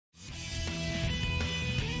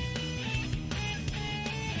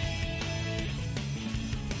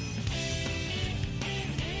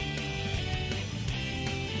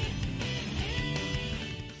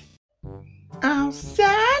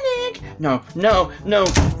Sonic! No, no, no!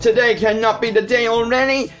 Today cannot be the day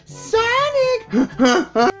already! Sonic!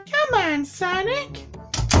 Come on, Sonic!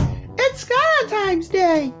 It's Valentine's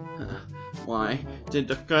Day! Why did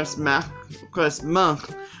the first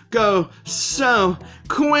month go so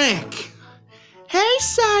quick? Hey,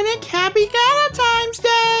 Sonic! Happy Valentine's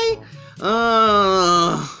Day!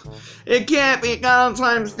 It can't be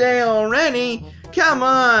Valentine's Day already! Come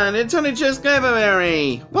on, it's only just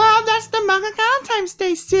February! Well, that's the month of Valentine's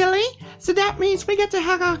Day, silly! So that means we get to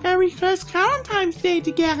have our very first Valentine's Day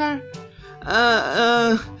together!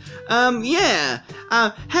 Yeah!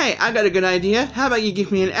 Hey, I got a good idea. How about you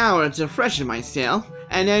give me an hour to freshen myself,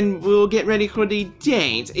 and then we'll get ready for the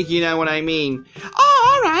date, if you know what I mean.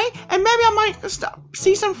 Oh, alright! And maybe I might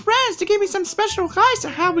see some friends to give me some special advice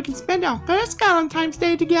on how we can spend our first Valentine's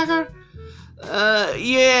Day together.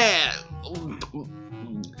 Yeah!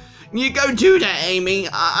 You go do that, Amy.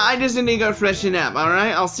 I just need to go freshen up,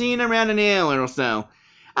 alright? I'll see you in around an hour or so.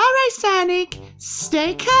 Alright, Sonic.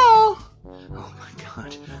 Stay cool. Oh my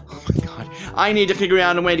god. Oh my god. I need to figure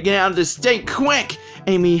out a way to get out of this state quick.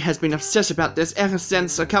 Amy has been obsessed about this ever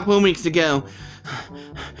since a couple of weeks ago.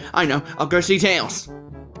 I know. I'll go see Tails.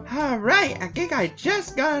 Alright, I think I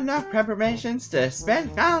just got enough preparations to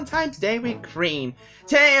spend Valentine's Day with Cream.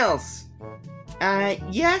 Tails!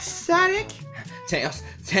 Yes, Sonic? Tails!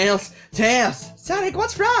 Sonic,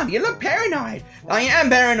 what's wrong? You look paranoid! I am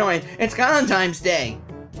paranoid! It's Valentine's Day!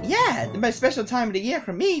 Yeah, the most special time of the year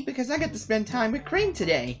for me because I get to spend time with Cream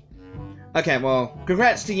today. Okay, well,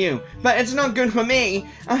 congrats to you, but it's not good for me!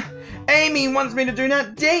 Amy wants me to do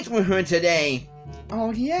that date with her today!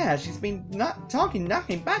 Oh yeah, she's been talking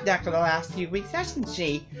nothing but that for the last few weeks, hasn't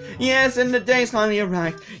she? Yes, and the day's finally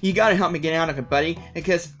arrived. You gotta help me get out of it, buddy,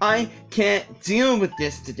 because I can't deal with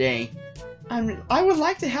this today. I would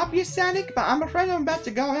like to help you, Sonic, but I'm afraid I'm about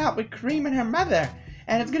to go out with Cream and her mother,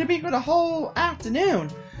 and it's gonna be for the whole afternoon.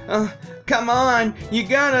 Come on, you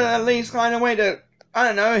gotta at least find a way to, I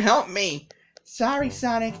don't know, help me. Sorry,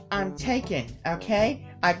 Sonic, I'm taken, okay?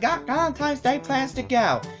 I got Valentine's Day plans to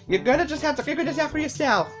go. You're gonna just have to figure this out for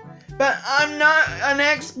yourself. But I'm not an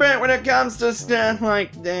expert when it comes to stuff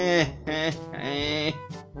like that.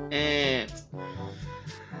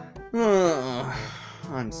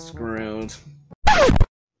 I'm screwed.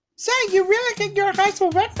 Say, you really think your advice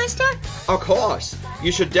will work, mister? Of course.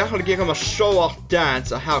 You should definitely give him a show-off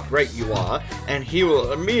dance of how great you are, and he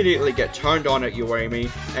will immediately get turned on at you,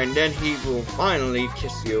 Amy, and then he will finally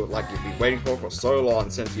kiss you like you've been waiting for so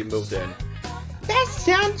long since you moved in. That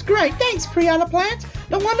sounds great. Thanks, Piranha Plant.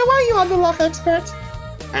 No wonder why you are the love expert.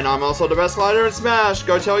 And I'm also the best fighter in Smash.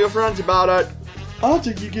 Go tell your friends about it. I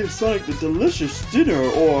think you give Sonic the delicious dinner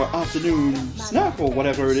or afternoon snack or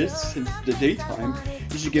whatever it is in the daytime.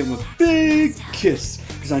 You should give him a big kiss,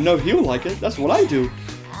 because I know he'll like it. That's what I do.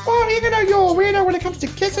 Well, even though you're a weirdo when it comes to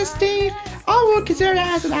kisses, Steve, I would consider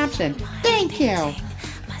that as an option. Thank you.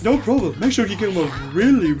 No problem. Make sure you give him a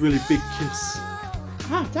really, really big kiss.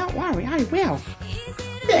 Oh, don't worry. I will.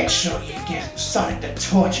 Make sure you give Sonic the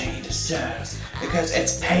torture he deserves, because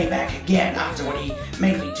it's payback again after what he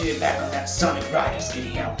made me do back on that Sonic Riders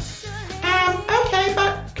video. Okay,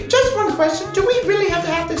 but just one question. Do we really have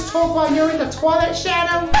to have this talk while you're in the Twilight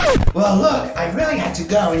Shadow? Well, look, I really had to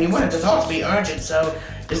go, and you wanted to talk to me urgent, so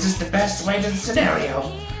is this the best way to the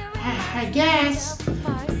scenario? I guess.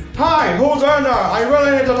 Hi, who's in there? I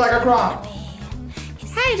really need to take a crop.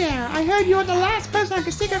 Hi there, I heard you were the last person I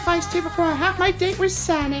could sacrifice to before I have my date with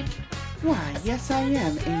Sonic. Why, yes I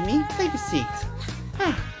am, Amy. Take a seat.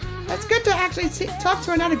 It's good to actually talk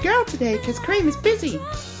to another girl today, because Cream is busy.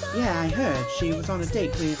 Yeah, I heard. She was on a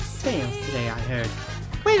date with Tails today, I heard.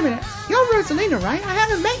 Wait a minute, you're Rosalina, right? I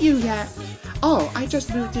haven't met you yet. Oh, I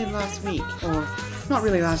just moved in last week, or not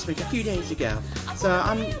really last week, a few days ago. So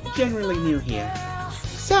I'm generally new here.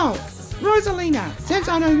 So, Rosalina, since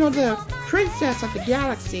I know you're the princess of the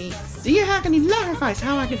galaxy, do you have any love advice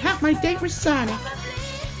how I can have my date with Sonic?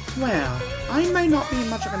 Well, I may not be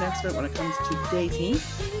much of an expert when it comes to dating,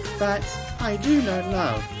 but I do know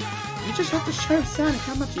love. You just have to show Sonic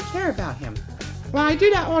how much you care about him. Well, I do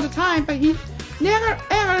that all the time, but he never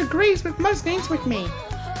ever agrees with most things with me.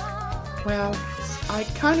 Well, I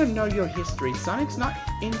kind of know your history. Sonic's not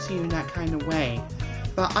into you in that kind of way.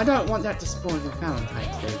 But I don't want that to spoil your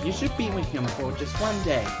Valentine's Day. You should be with him for just one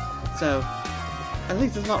day. So, at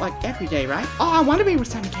least it's not like every day, right? Oh, I want to be with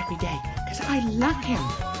Sonic every day, because I love him.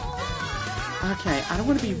 Okay, I don't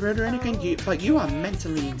want to be rude or anything, but you are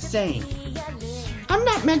mentally insane. I'm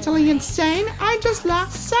not mentally insane, I just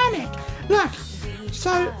love Sonic. Look,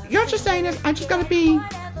 so you're just saying that I just gotta be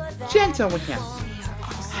gentle with him.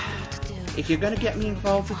 If you're gonna get me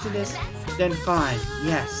involved into this, Then fine,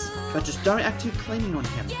 yes. But just don't act too clinging on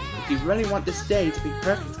him. If you really want this day to be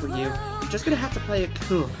perfect for you, you're just gonna have to play it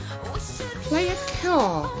cool. Play it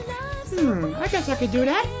cool? I guess I could do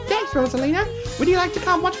that. Thanks, Rosalina. Would you like to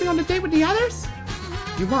come watch me on a date with the others?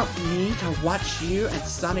 You want me to watch you and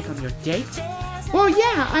Sonic on your date? Well,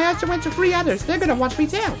 yeah, I also went to 3 others. They're gonna watch me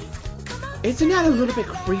too. Isn't that a little bit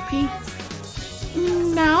creepy?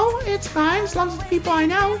 No, it's fine, as long as it's people I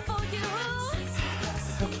know.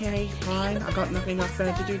 Okay, fine. I got nothing else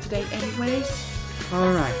better to do today anyways.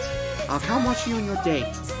 Alright, I'll come watch you on your date.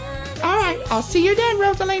 Alright, I'll see you then,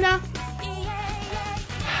 Rosalina.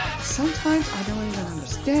 Sometimes I don't even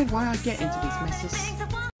understand why I get into these messes.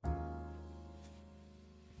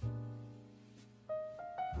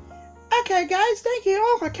 Okay, guys, thank you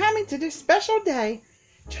all for coming to this special day.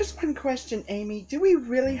 Just one question, Amy. Do we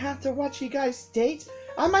really have to watch you guys date?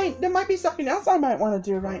 There might be something else I might want to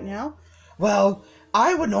do right now. Well,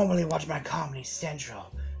 I would normally watch my Comedy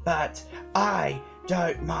Central, but I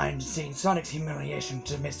don't mind seeing Sonic's humiliation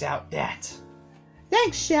to miss out that.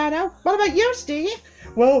 Thanks, Shadow. What about you, Steve?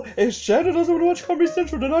 Well, if Shadow doesn't want to watch Comedy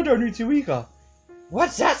Central, then I don't need to either.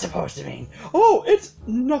 What's that supposed to mean? Oh, it's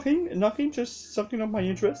nothing, just something of my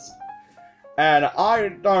interest. And I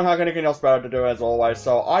don't have anything else better to do as always,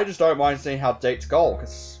 so I just don't mind seeing how dates go,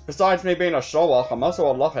 because besides me being a show-off, I'm also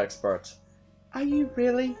a luck expert. Are you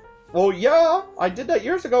really? Well, yeah, I did that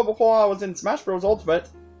years ago before I was in Smash Bros. Ultimate.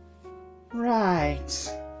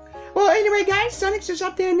 Right. Well, anyway, guys, Sonic's just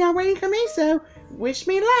up there now waiting for me, so wish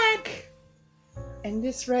me luck. At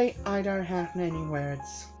this rate, I don't have any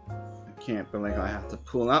words. I can't believe I have to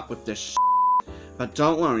pull up with this shit. But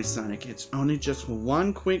don't worry, Sonic, it's only just for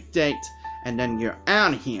one quick date, and then you're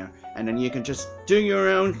out of here, and then you can just do your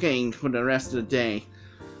own thing for the rest of the day.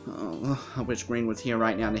 Oh, I wish Green was here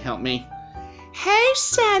right now to help me. Hey,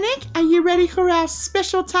 Sonic, are you ready for our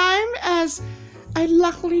special time as a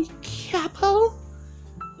lucky couple?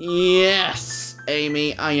 Yes,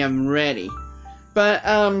 Amy, I am ready. But,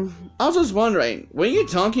 I was just wondering, were you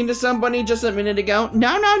talking to somebody just a minute ago? No,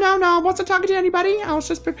 I wasn't talking to anybody. I was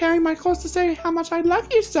just preparing my clothes to say how much I love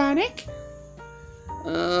you, Sonic. Come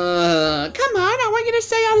on, I want you to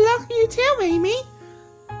say I love you too, Amy.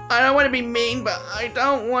 I don't want to be mean, but I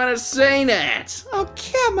don't want to say that. Oh,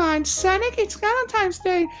 come on, Sonic, it's Valentine's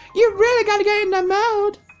Day. You really gotta get in the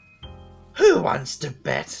mode. Who wants to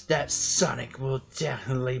bet that Sonic will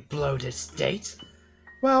definitely blow this date?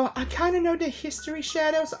 Well, I kinda know the history,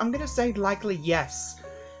 Shadow, so I'm gonna say likely yes.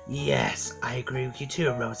 Yes, I agree with you too,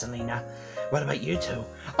 Rosalina. What about you two?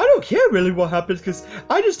 I don't care really what happens, because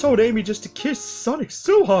I just told Amy just to kiss Sonic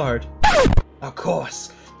so hard. Of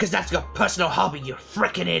course, because that's your personal hobby, you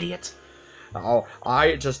frickin' idiot. Oh,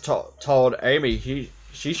 I just told Amy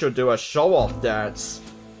she should do a show-off dance.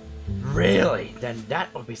 Really? Then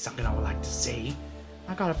that would be something I would like to see.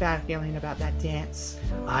 I got a bad feeling about that dance.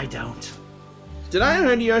 I don't. Did I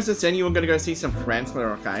hear you just saying you were gonna go see some friends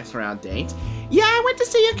for guys for our date? Yeah, I went to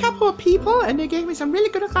see a couple of people, and they gave me some really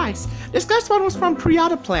good advice. This first one was from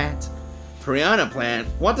Piranha Plant. Piranha Plant?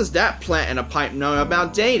 What does that plant in a pipe know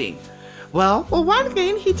about dating? Well, one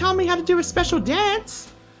thing, he taught me how to do a special dance.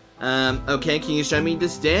 Okay, can you show me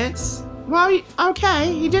this dance? Well,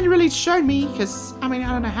 okay, he didn't really show me, because, I mean,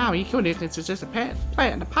 I don't know how he could if it's just a plant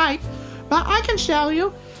in the pipe. But I can show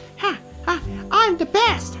you. I'm the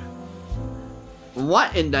best.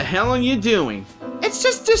 What in the hell are you doing? It's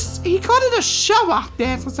just this, he called it a show-off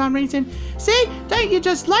dance for some reason. See, don't you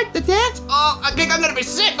just like the dance? Oh, I think I'm gonna be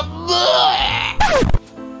sick.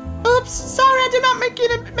 Oops, sorry, I did not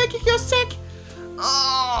make you feel sick.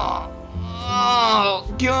 Oh,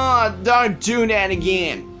 God, don't do that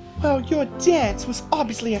again. Well, your dance was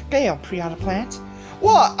obviously a fail, Piranha Plant.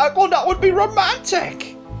 What? I thought that would be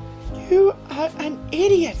romantic. You are an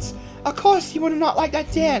idiot. Of course you would not like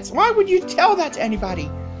that dance. Why would you tell that to anybody?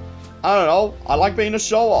 I don't know. I like being a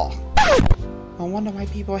show-off. I wonder why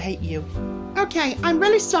people hate you. Okay, I'm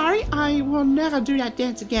really sorry. I will never do that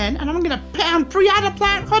dance again, and I'm gonna pound Piranha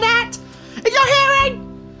Plant for that. Is you hearing?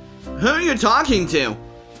 Who are you talking to?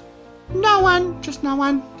 No one. Just no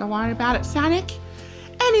one. Don't worry about it, Sonic.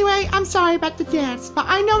 Anyway, I'm sorry about the dance, but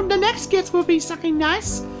I know the next skits will be something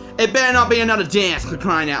nice. It better not be another dance, for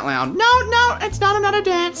crying out loud. No, it's not another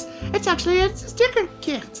dance. It's actually a sticker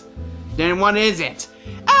kit. Then what is it?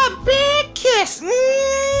 A big kiss.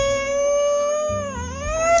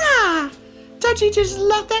 Don't you just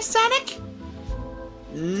love that, Sonic?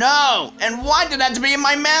 No! And why did that have to be in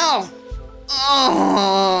my mouth?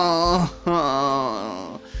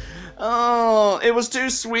 Oh, it was too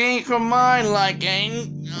sweet for my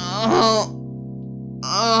liking.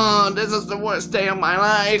 Oh, this is the worst day of my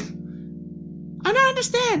life. I don't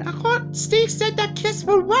understand. I thought Steve said that kiss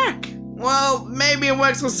would work. Well, maybe it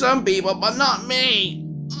works for some people, but not me.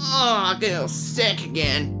 Oh, I feel sick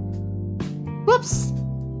again. Whoops.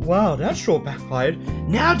 Wow, that sure backfired.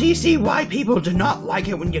 Now do you see why people do not like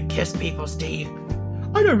it when you kiss people, Steve?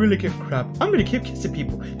 I don't really give a crap. I'm gonna keep kissing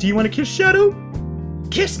people. Do you want to kiss Shadow?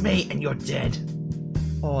 Kiss me and you're dead.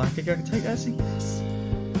 Oh, I think I can take that as a yes.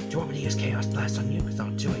 Do you want me to use Chaos Blast on you? Because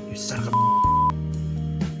I'll do it, you son of a...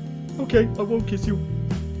 Okay, I won't kiss you.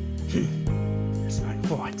 That's my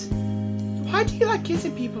fault. Why do you like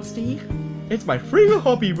kissing people, Steve? It's my favorite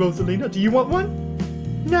hobby, Rosalina. Do you want one?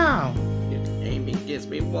 No. If Amy gives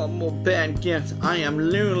me one more bad gift, I am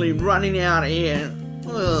literally running out of here.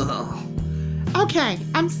 Ugh. Okay,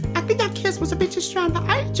 I think that kiss was a bit too strong, but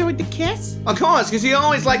I enjoyed the kiss. Of course, because you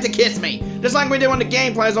always like to kiss me. Just like we do when the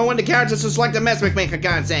game plays or when the characters just like to mess with me, for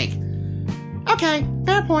God's sake. Okay,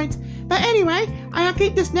 fair point. But anyway, I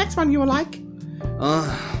think this next one you will like.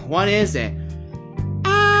 What is it?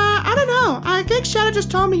 I don't know. I think Shadow just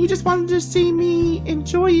told me he just wanted to see me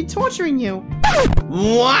enjoy torturing you.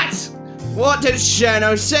 What? What did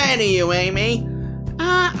Shadow say to you, Amy?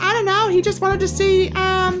 I don't know. He just wanted to see,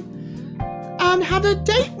 how the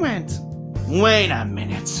date went. Wait a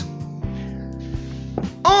minute.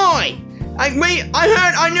 Oi! I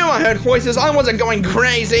knew I heard voices. I wasn't going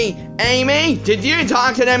crazy. Amy, did you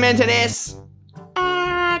talk to them into this?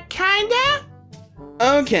 Kinda?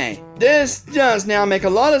 Okay, this does now make a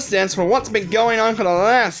lot of sense for what's been going on for the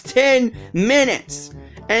last 10 minutes.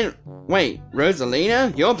 And, wait,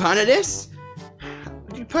 Rosalina, you're part of this?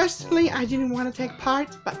 Personally, I didn't want to take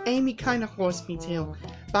part, but Amy kind of forced me to.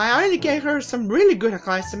 But I already gave her some really good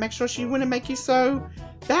advice to make sure she wouldn't make you so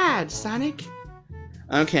bad, Sonic.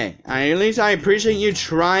 Okay, at least I appreciate you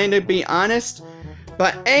trying to be honest.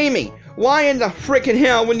 But Amy, why in the frickin'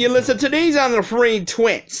 hell when you listen to these other three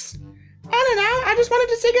twits? I don't know, I just wanted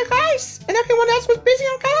to seek advice, and everyone else was busy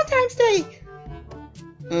on Valentine's Day.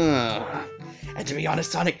 Ugh. And to be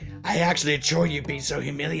honest, Sonic, I actually enjoy you being so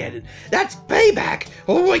humiliated. That's payback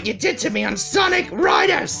for what you did to me on Sonic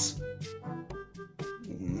Riders!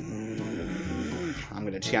 I'm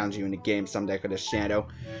gonna challenge you in the game someday for this, Shadow.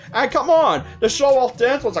 Hey, come on! The show-off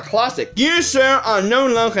dance was a classic. You, sir, are no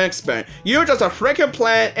longer expert. You're just a freaking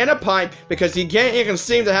plant in a pipe because you can't even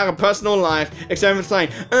seem to have a personal life except for saying,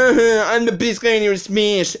 I'm the best guy in your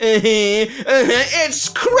smash. It's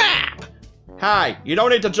crap! Hi, you don't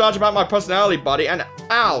need to judge about my personality, buddy, and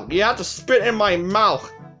ow, you have to spit in my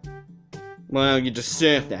mouth. Well, you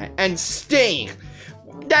deserve that. And Steve!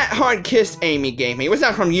 That hard kiss Amy gave me, was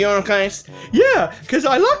that from you guys? Yeah, because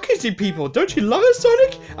I love kissing people. Don't you love it,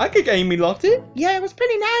 Sonic? I think Amy loved it. Yeah, it was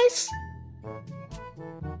pretty nice.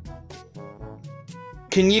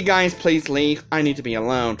 Can you guys please leave? I need to be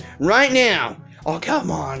alone. Right now! Oh,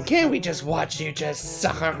 come on, can't we just watch you just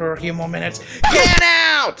sucker for a few more minutes? Get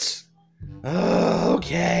out! Oh,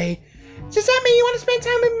 okay. Does that mean you want to spend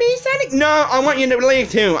time with me, Sonic? No, I want you to leave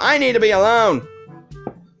too. I need to be alone.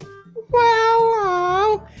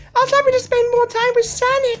 Well, I was happy to spend more time with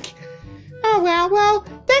Sonic. Oh well,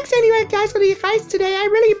 thanks anyway guys for the advice today. I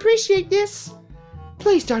really appreciate this.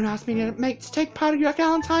 Please don't ask me to take part of your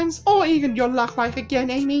Valentines or even your love life again,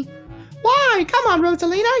 Amy. Why? Come on,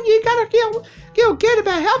 Rosalina. You gotta feel good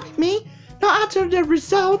about helping me. Not after the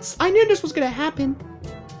results. I knew this was gonna happen.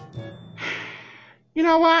 You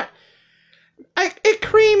know what? If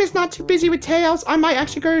Cream is not too busy with Tails, I might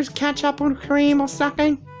actually go catch up on Cream or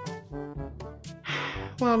something.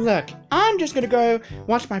 Well, look, I'm just gonna go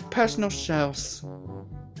watch my personal shows.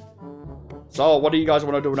 So, what do you guys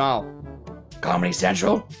want to do now? Comedy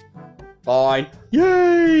Central? Fine.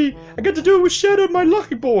 Yay! I get to do it with Shadow, my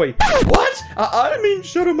lucky boy. What? I mean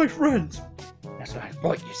Shadow, my friend. That's what I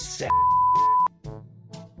thought you said.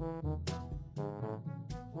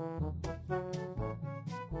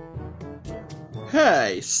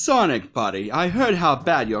 Hey, Sonic buddy, I heard how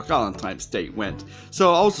bad your Valentine's date went.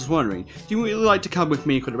 So I was just wondering, do you really like to come with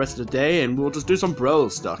me for the rest of the day and we'll just do some bro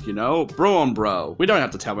stuff, you know? Bro on bro. We don't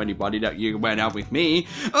have to tell anybody that you went out with me.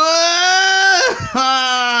 Oh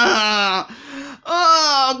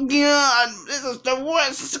god, this is the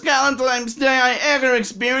worst Valentine's Day I ever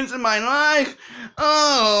experienced in my life.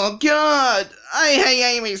 Oh god, I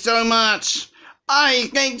hate Amy so much. I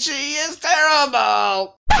think she is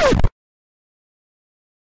terrible.